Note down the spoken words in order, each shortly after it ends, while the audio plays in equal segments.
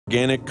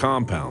organic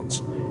compounds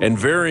and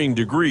varying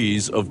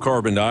degrees of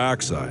carbon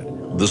dioxide.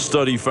 The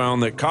study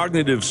found that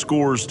cognitive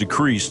scores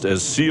decreased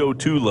as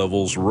CO2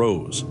 levels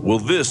rose. Will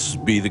this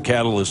be the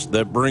catalyst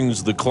that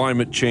brings the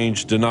climate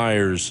change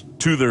deniers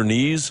to their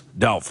knees?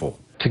 Doubtful.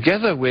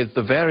 Together with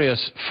the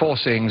various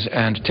forcings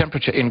and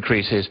temperature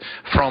increases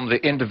from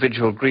the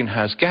individual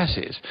greenhouse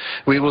gases,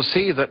 we will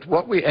see that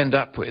what we end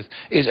up with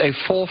is a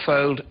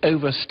fourfold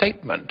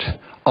overstatement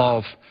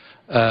of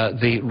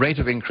the rate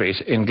of increase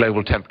in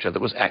global temperature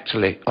that was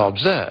actually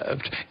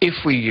observed if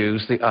we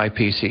use the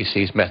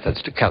IPCC's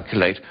methods to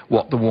calculate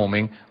what the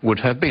warming would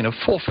have been, a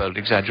fourfold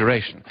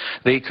exaggeration.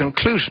 The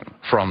conclusion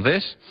from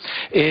this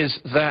is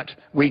that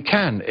we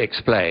can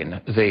explain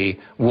the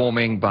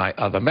warming by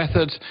other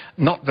methods.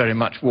 Not very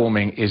much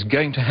warming is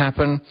going to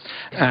happen,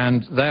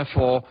 and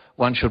therefore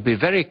one should be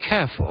very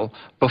careful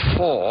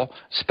before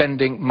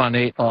spending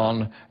money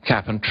on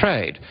cap and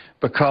trade,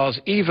 because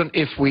even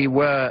if we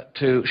were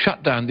to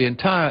shut down the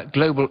entire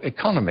global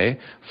economy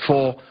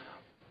for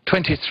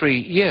 23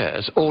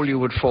 years, all you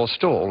would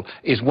forestall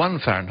is 1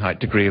 Fahrenheit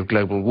degree of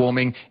global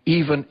warming,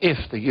 even if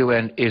the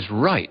UN is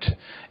right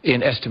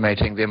in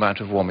estimating the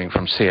amount of warming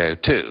from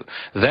CO2.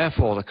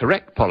 Therefore, the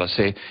correct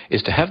policy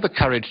is to have the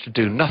courage to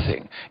do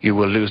nothing. You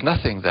will lose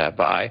nothing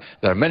thereby.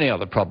 There are many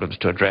other problems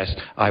to address.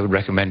 I would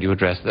recommend you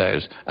address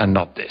those and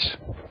not this.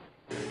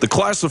 The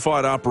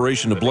classified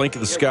operation to blanket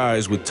the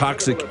skies with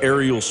toxic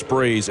aerial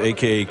sprays,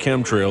 aka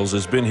chemtrails,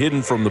 has been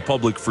hidden from the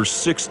public for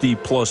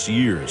 60-plus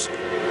years.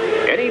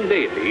 Any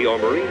Navy or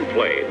Marine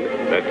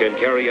plane that can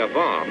carry a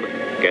bomb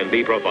can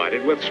be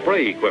provided with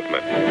spray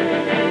equipment.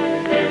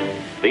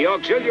 The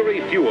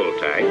auxiliary fuel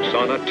tanks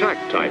on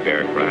attack-type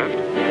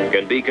aircraft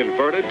can be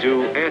converted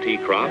to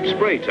anti-crop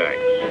spray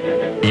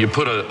tanks. You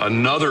put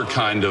another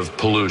kind of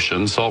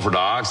pollution, sulfur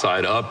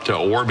dioxide, up to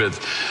orbit,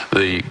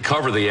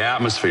 cover the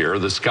atmosphere.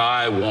 The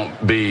sky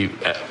won't be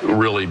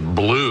really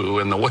blue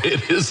in the way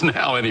it is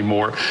now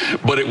anymore,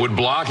 but it would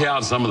block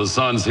out some of the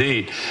sun's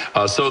heat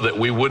so that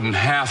we wouldn't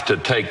have to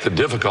take the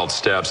difficult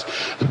steps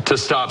to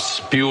stop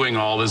spewing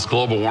all this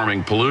global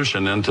warming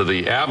pollution into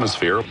the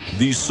atmosphere.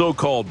 These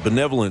so-called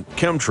benevolent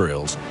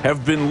chemtrails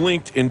have been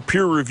linked in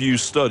peer-reviewed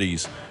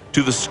studies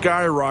to the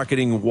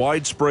skyrocketing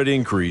widespread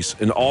increase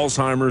in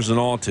Alzheimer's and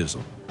autism,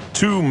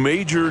 2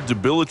 major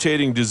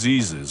debilitating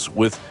diseases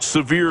with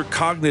severe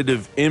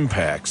cognitive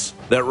impacts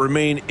that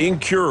remain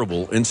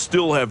incurable and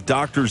still have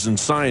doctors and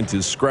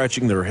scientists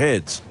scratching their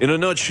heads. In a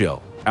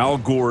nutshell, Al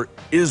Gore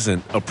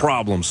isn't a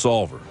problem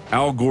solver.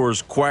 Al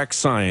Gore's quack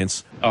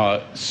science.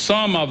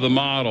 Some of the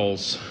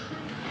models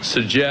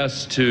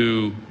suggest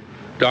to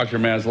Dr.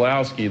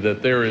 Maslowski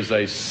that there is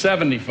a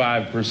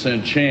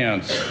 75%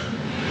 chance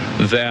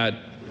that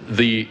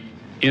the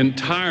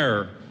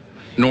entire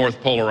North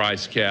Polar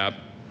ice cap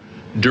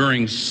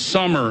during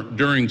some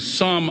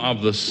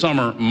of the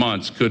summer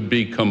months could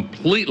be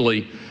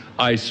completely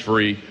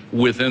ice-free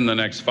within the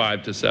next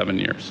 5 to 7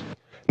 years.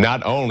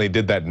 Not only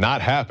did that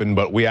not happen,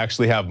 but we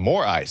actually have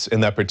more ice in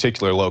that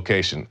particular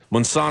location.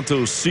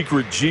 Monsanto's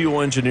secret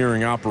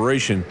geoengineering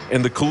operation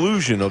and the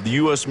collusion of the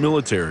U.S.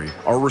 military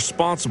are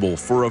responsible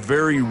for a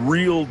very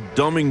real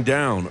dumbing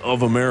down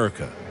of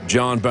America.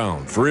 John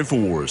Bound for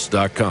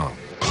INFOWARS.com.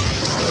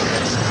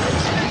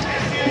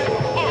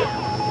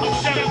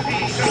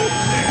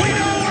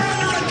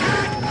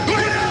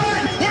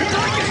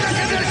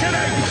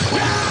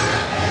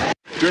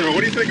 General,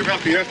 what do you think about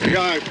the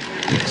FBI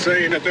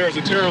saying that there was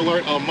a terror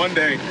alert on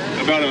Monday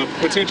about a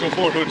potential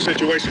Fort Hood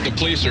situation? The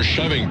police are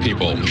shoving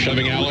people,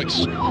 shoving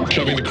Alex,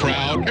 shoving the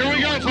crowd. Here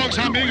we go, folks.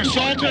 I'm being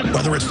assaulted.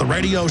 Whether it's the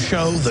radio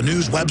show, the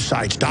news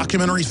websites,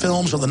 documentary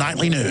films, or the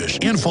nightly news,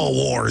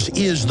 INFOWARS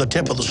is the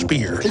tip of the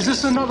spear. Is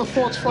this another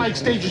false flag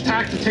stage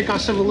attack to take our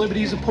civil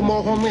liberties and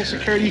promote homeland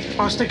security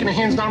while sticking their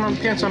hands down on the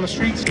pants on the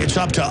streets? It's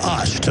up to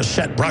us to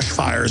set brush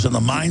fires in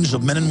the minds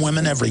of men and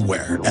women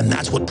everywhere. And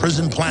that's what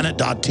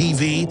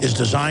PrisonPlanet.tv is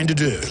designed to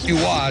do. You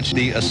watch,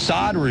 the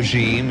Assad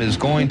regime is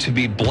going to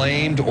be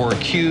blamed or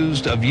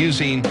accused of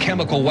using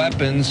chemical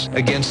weapons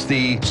against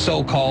the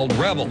so-called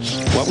rebels.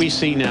 What we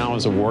see now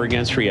is a war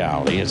against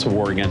reality. It's a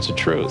war against the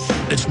truth.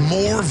 It's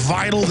more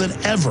vital than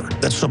ever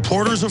that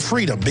supporters of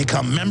freedom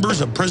become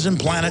members of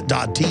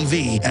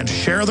PrisonPlanet.tv and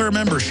share their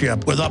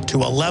membership with up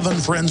to 11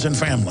 friends and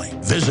family.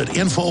 Visit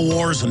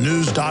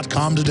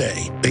InfoWarsNews.com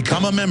today.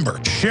 Become a member,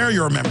 share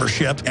your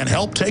membership, and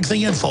help take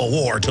the info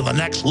war to the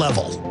next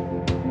level.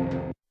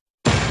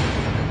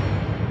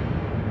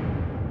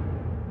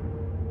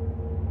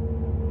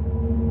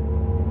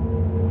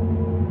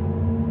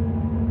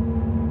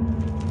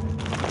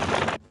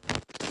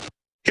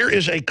 Here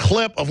is a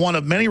clip of one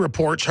of many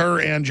reports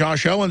her and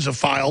Josh Owens have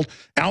filed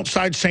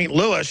outside St.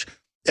 Louis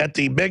at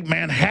the big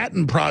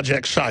Manhattan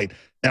Project site.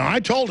 Now, I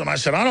told him, I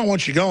said, I don't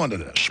want you going to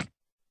this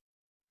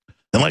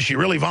unless you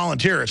really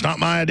volunteer. It's not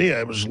my idea.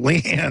 It was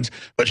Leanne's,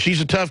 but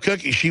she's a tough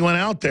cookie. She went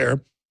out there,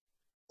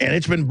 and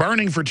it's been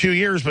burning for 2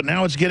 years, but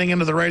now it's getting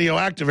into the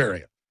radioactive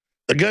area.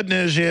 The good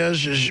news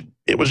is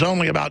it was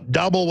only about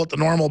double what the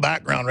normal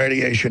background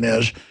radiation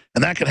is,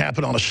 and that could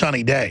happen on a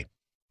sunny day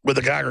with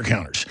the Geiger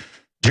counters.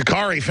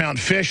 Jacari found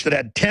fish that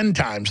had 10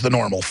 times the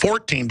normal,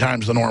 14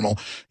 times the normal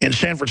in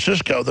San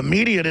Francisco. The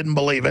media didn't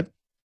believe it,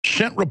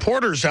 sent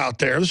reporters out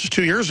there. This is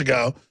 2 years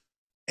ago.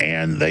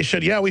 And they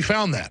said, yeah, we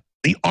found that.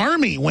 The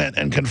Army went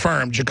and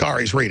confirmed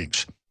Jacari's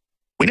readings.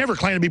 We never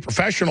claimed to be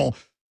professional,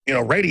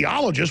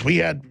 radiologists. We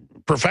had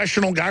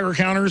professional Geiger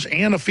counters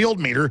and a field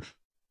meter,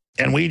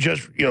 and we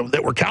just,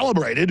 that were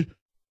calibrated,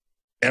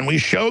 and we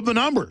showed the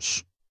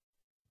numbers.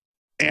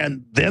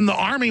 And then the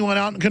Army went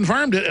out and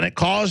confirmed it, and it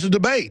caused a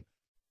debate.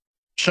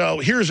 So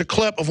here's a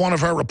clip of one of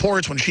her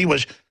reports when she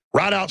was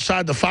right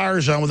outside the fire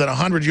zone within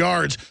 100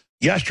 yards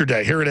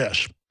yesterday. Here it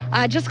is.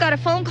 I just got a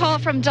phone call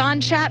from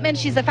Dawn Chapman.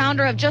 She's the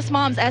founder of Just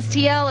Moms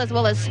STL, as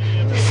well as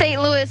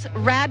St. Louis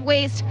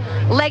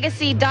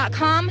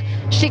RadWasteLegacy.com.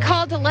 She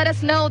called to let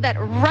us know that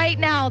right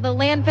now the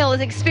landfill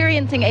is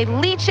experiencing a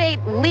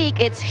leachate leak.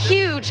 It's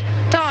huge.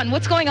 Dawn,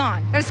 what's going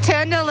on? There's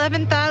 10 to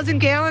 11,000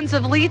 gallons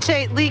of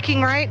leachate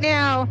leaking right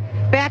now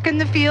back in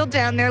the field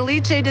down there.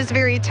 Leachate is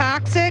very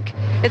toxic.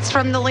 It's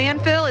from the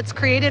landfill. It's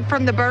created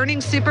from the burning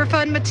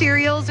Superfund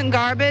materials and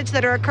garbage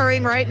that are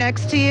occurring right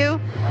next to you.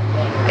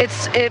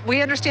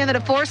 We understand that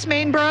a force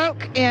main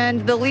broke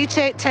and the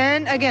leachate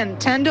 10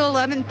 to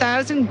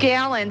 11,000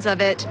 gallons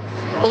of it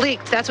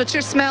leaked. That's what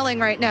you're smelling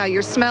right now.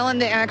 You're smelling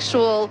the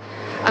actual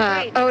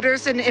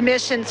odors and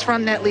emissions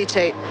from that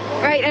leachate.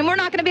 Right, and we're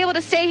not going to be able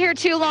to stay here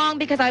too long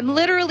because I'm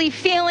literally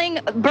feeling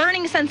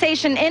burning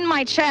sensation in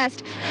my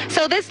chest.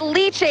 So this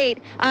leachate,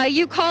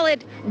 you call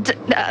it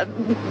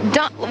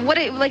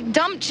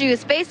dump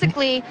juice,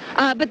 basically,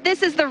 but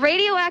this is the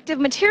radioactive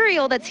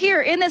material that's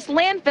here in this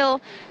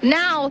landfill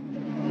now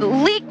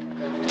leaked.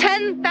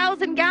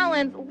 10,000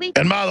 gallons leaked.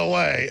 And by the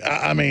way,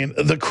 I mean,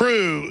 the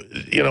crew,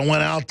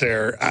 went out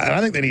there, and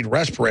I think they need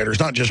respirators,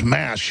 not just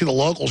masks. See the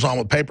locals on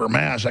with paper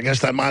masks. I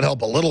guess that might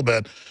help a little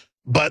bit.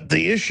 But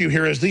the issue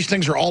here is these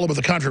things are all over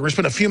the country. We're going to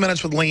spend a few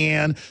minutes with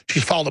Leanne.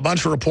 She's followed a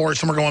bunch of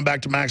reports, and we're going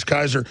back to Max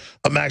Kaiser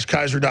of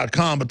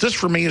MaxKaiser.com. But this,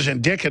 for me, is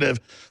indicative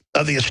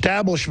of the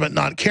establishment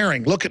not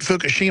caring. Look at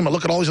Fukushima.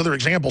 Look at all these other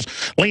examples.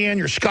 Leanne,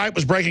 your Skype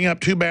was breaking up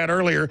too bad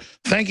earlier.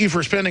 Thank you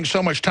for spending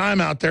so much time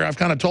out there. I've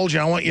kind of told you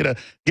I want you to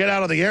get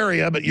out of the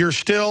area, but you're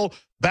still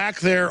back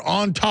there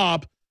on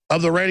top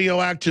of the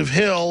radioactive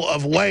hill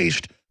of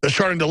waste that's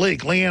starting to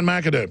leak. Leanne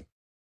McAdoo.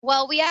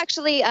 Well, we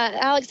actually,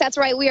 Alex, that's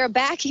right. We are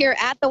back here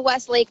at the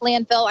Westlake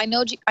landfill.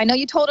 I know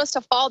you told us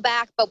to fall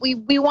back, but we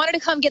wanted to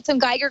come get some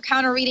Geiger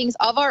counter readings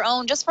of our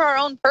own, just for our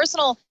own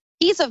personal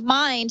peace of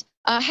mind.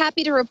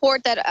 Happy to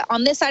report that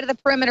on this side of the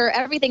perimeter,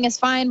 everything is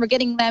fine. We're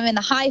getting them in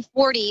the high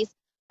 40s.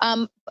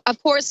 Of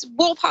course,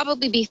 we'll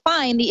probably be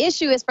fine. The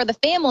issue is for the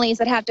families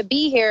that have to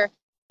be here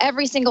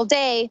every single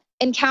day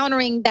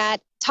encountering that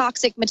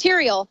toxic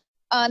material.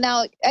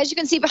 Now, as you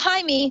can see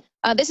behind me,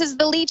 this is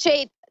the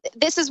leachate.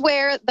 This is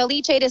where the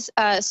leachate is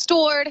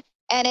stored,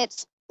 and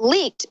it's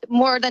leaked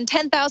more than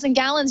 10,000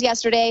 gallons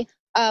yesterday.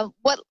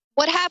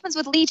 What happens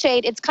with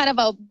leachate? It's kind of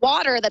a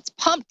water that's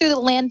pumped through the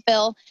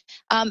landfill,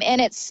 and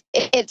it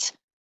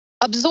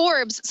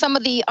absorbs some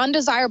of the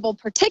undesirable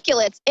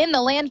particulates in the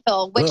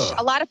landfill, which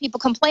a lot of people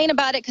complain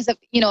about it because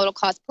it'll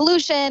cause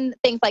pollution,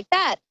 things like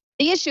that.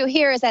 The issue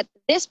here is that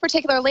this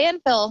particular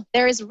landfill,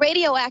 there is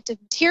radioactive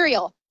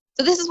material.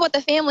 So this is what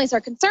the families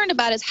are concerned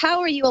about: is how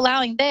are you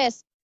allowing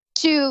this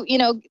to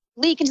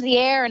leak into the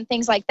air and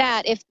things like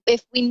that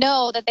if we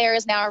know that there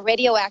is now a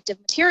radioactive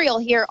material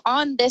here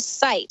on this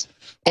site.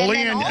 Well,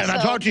 Leanne, and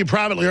I talked to you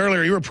privately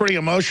earlier. You were pretty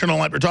emotional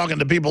like we're talking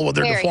to people with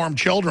their deformed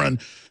children.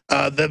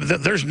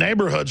 There's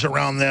neighborhoods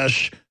around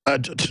this.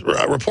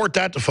 Report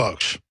that to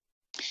folks.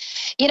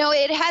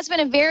 It has been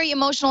a very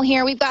emotional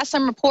here. We've got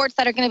some reports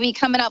that are going to be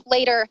coming up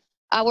later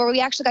where we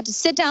actually got to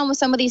sit down with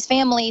some of these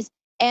families.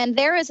 And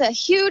there is a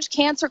huge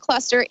cancer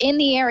cluster in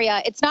the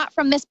area. It's not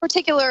from this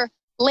particular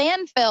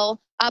landfill,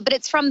 but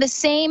it's from the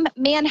same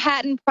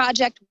Manhattan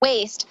Project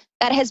waste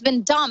that has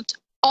been dumped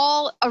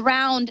all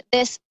around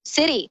this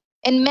city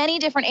in many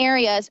different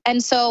areas.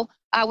 And so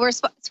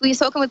we've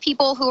spoken with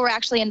people who were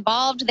actually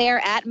involved there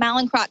at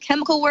Mallinckrodt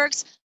Chemical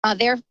Works.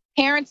 Their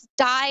parents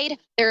died.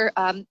 Their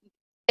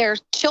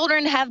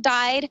children have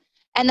died.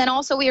 And then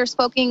also we are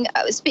speaking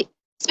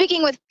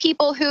with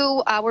people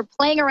who were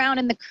playing around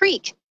in the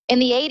creek in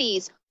the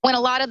 80s when a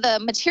lot of the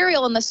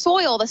material in the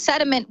soil, the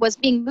sediment, was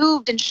being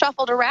moved and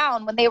shuffled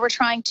around when they were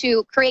trying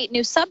to create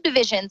new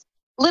subdivisions.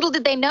 Little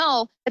did they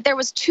know that there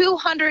was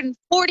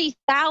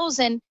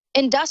 240,000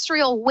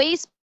 industrial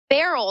waste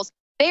barrels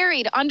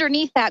buried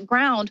underneath that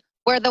ground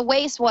where the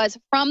waste was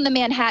from the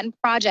Manhattan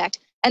Project.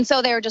 And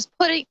so they're just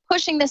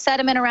pushing the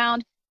sediment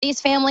around. These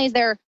families,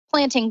 they're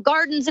planting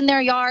gardens in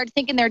their yard,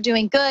 thinking they're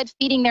doing good,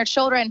 feeding their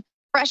children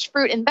fresh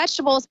fruit and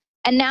vegetables.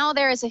 And now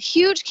there is a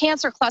huge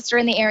cancer cluster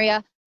in the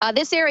area.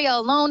 This area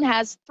alone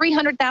has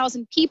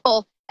 300,000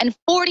 people and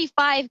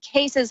 45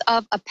 cases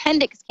of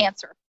appendix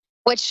cancer,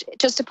 which,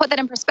 just to put that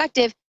in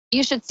perspective,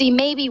 you should see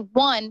maybe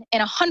 1 in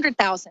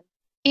 100,000.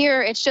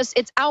 Here, it's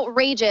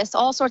outrageous.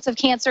 All sorts of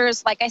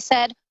cancers, like I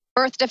said,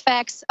 birth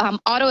defects,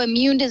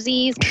 autoimmune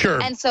disease.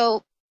 Sure. And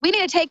so we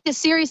need to take this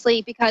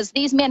seriously because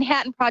these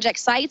Manhattan Project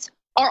sites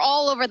are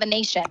all over the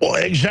nation. Well,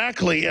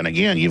 exactly. And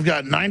again, you've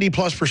got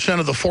 90+%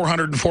 of the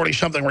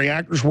 440-something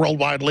reactors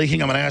worldwide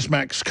leaking. I'm going to ask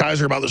Max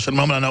Kaiser about this in a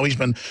moment. I know he's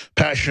been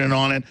passionate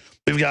on it.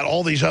 We've got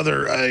all these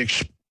other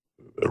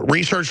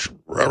research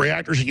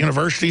reactors at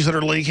universities that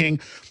are leaking.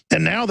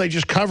 And now they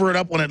just cover it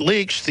up when it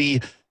leaks.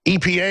 The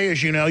EPA,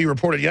 as you know, you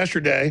reported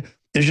yesterday,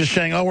 is just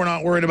saying, oh, we're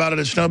not worried about it.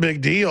 It's no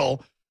big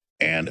deal.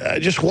 And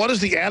just what is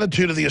the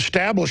attitude of the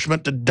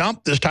establishment to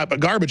dump this type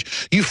of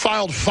garbage? You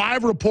filed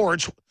 5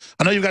 reports.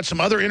 I know you've got some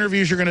other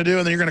interviews you're going to do,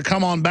 and then you're going to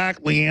come on back,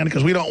 Leanne,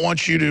 because we don't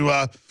want you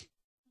to,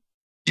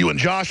 you and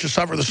Josh to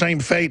suffer the same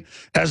fate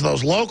as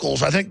those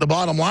locals. I think the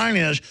bottom line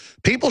is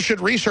people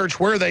should research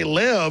where they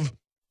live.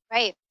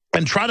 Right.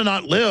 And try to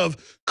not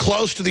live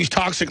close to these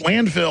toxic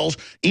landfills,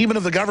 even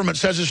if the government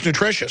says it's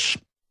nutritious.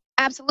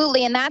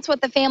 Absolutely, and that's what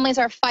the families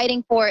are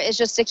fighting for, is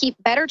just to keep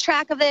better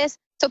track of this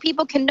so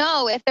people can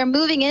know if they're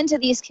moving into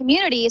these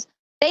communities.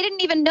 They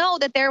didn't even know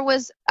that there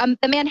was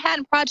the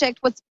Manhattan Project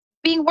was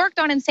being worked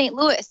on in St.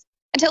 Louis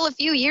until a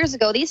few years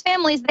ago. These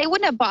families, they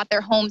wouldn't have bought their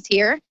homes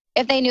here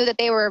if they knew that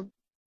they were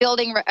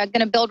going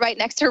to build right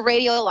next to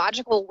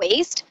radiological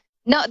waste.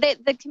 No,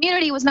 the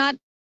community was not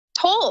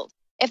told.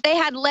 If they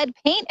had lead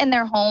paint in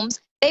their homes,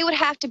 they would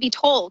have to be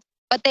told,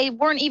 but they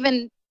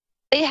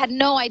had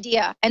no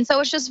idea. And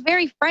so it's just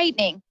very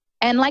frightening.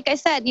 And like I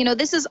said, you know,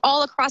 this is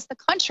all across the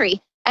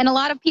country, and a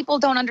lot of people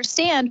don't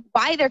understand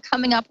why they're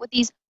coming up with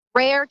these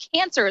rare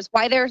cancers,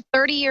 why they're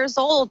 30 years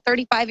old,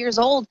 35 years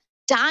old,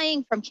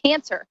 dying from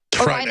cancer,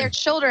 or why their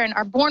children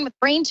are born with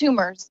brain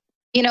tumors,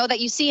 you know, that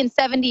you see in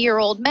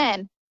 70-year-old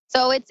men.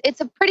 So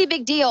it's a pretty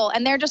big deal,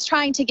 and they're just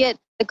trying to get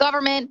the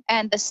government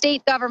and the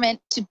state government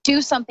to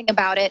do something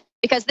about it,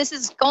 because this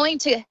is going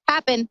to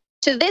happen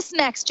to this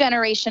next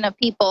generation of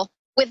people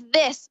with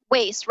this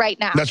waste right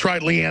now. That's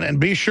right, Leanne. And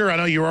be sure, I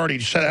know you already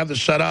have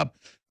this set up.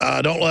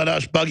 Don't let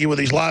us bug you with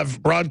these live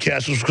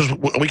broadcasts, because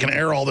we can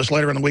air all this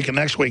later in the week and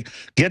next week.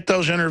 Get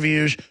those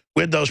interviews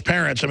with those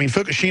parents. I mean,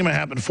 Fukushima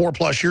happened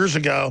 4+ years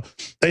ago.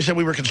 They said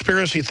we were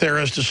conspiracy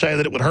theorists to say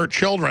that it would hurt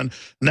children.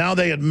 Now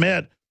they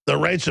admit the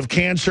rates of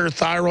cancer,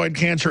 thyroid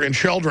cancer in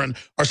children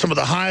are some of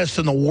the highest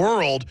in the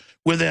world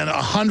within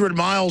 100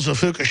 miles of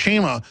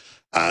Fukushima.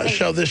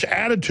 So this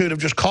attitude of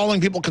just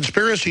calling people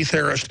conspiracy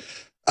theorists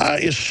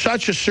is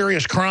such a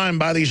serious crime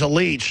by these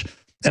elites,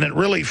 and it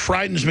really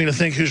frightens me to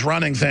think who's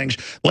running things.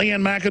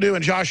 Leanne McAdoo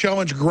and Josh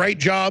Owens, great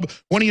job.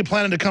 When are you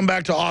planning to come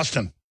back to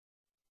Austin?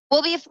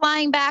 We'll be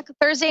flying back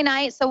Thursday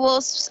night, so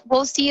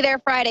we'll see you there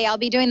Friday. I'll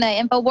be doing the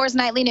InfoWars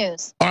Nightly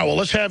News. All right, well,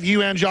 let's have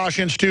you and Josh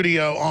in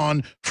studio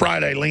on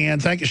Friday, Leanne.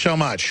 Thank you so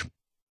much.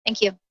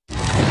 Thank you.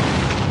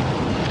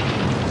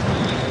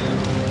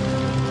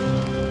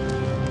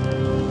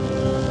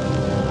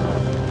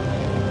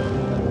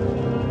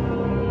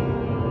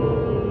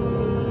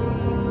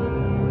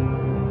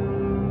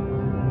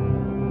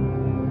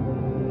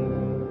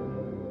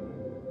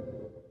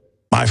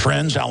 My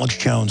friends, Alex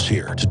Jones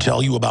here to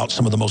tell you about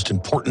some of the most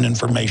important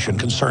information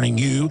concerning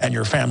you and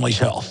your family's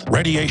health.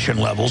 Radiation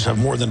levels have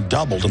more than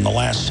doubled in the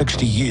last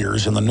 60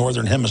 years in the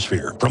Northern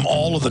Hemisphere from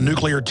all of the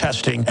nuclear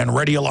testing and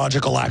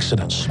radiological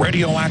accidents.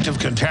 Radioactive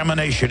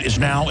contamination is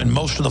now in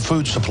most of the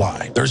food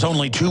supply. There's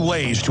only 2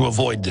 ways to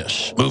avoid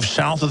this. Move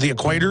south of the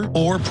equator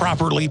or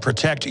properly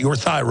protect your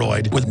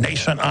thyroid with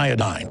nascent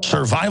iodine.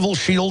 Survival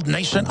Shield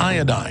Nascent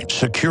Iodine.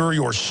 Secure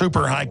your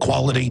super high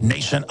quality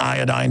nascent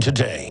iodine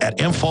today at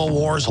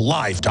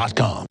InfoWarsLife.com.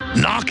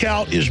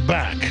 Knockout is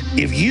back.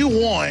 If you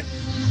want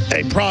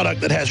a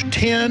product that has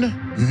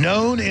 10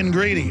 known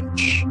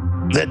ingredients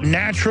that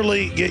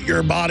naturally get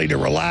your body to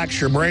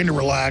relax, your brain to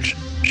relax,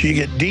 so you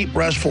get deep,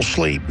 restful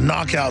sleep,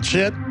 Knockout's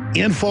it.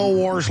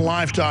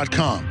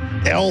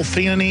 InfoWarsLife.com.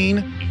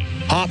 L-theanine,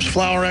 hops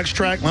flower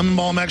extract, lemon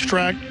balm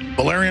extract,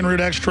 valerian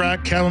root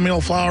extract,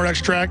 chamomile flower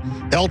extract,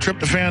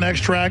 L-tryptophan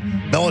extract,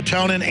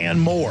 melatonin, and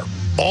more.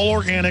 All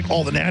organic,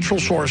 all the natural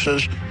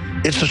sources.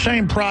 It's the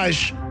same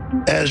price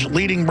as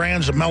leading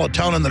brands of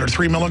melatonin that are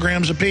 3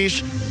 milligrams a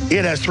piece.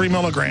 It has 3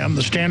 milligrams,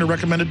 the standard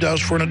recommended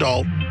dose for an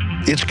adult.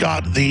 It's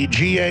got the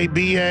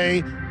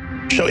GABA,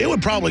 so it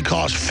would probably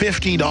cost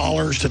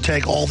 $50 to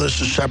take all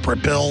this as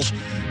separate pills.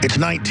 It's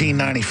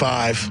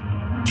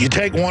 $19.95. You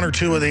take 1 or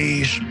 2 of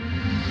these,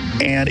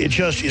 and it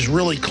just is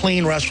really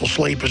clean, restful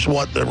sleep is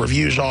what the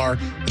reviews are.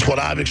 It's what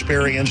I've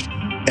experienced.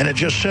 And it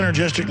just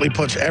synergistically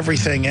puts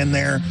everything in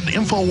there.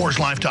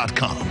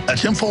 InfoWarsLife.com.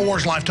 That's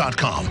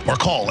InfoWarsLife.com. Or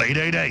call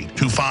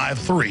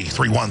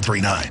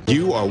 888-253-3139.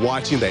 You are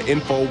watching the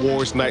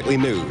InfoWars Nightly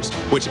News,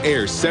 which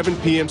airs 7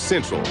 p.m.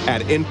 Central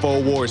at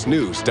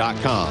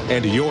InfoWarsNews.com.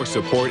 And your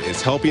support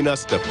is helping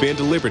us defend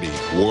liberty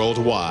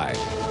worldwide.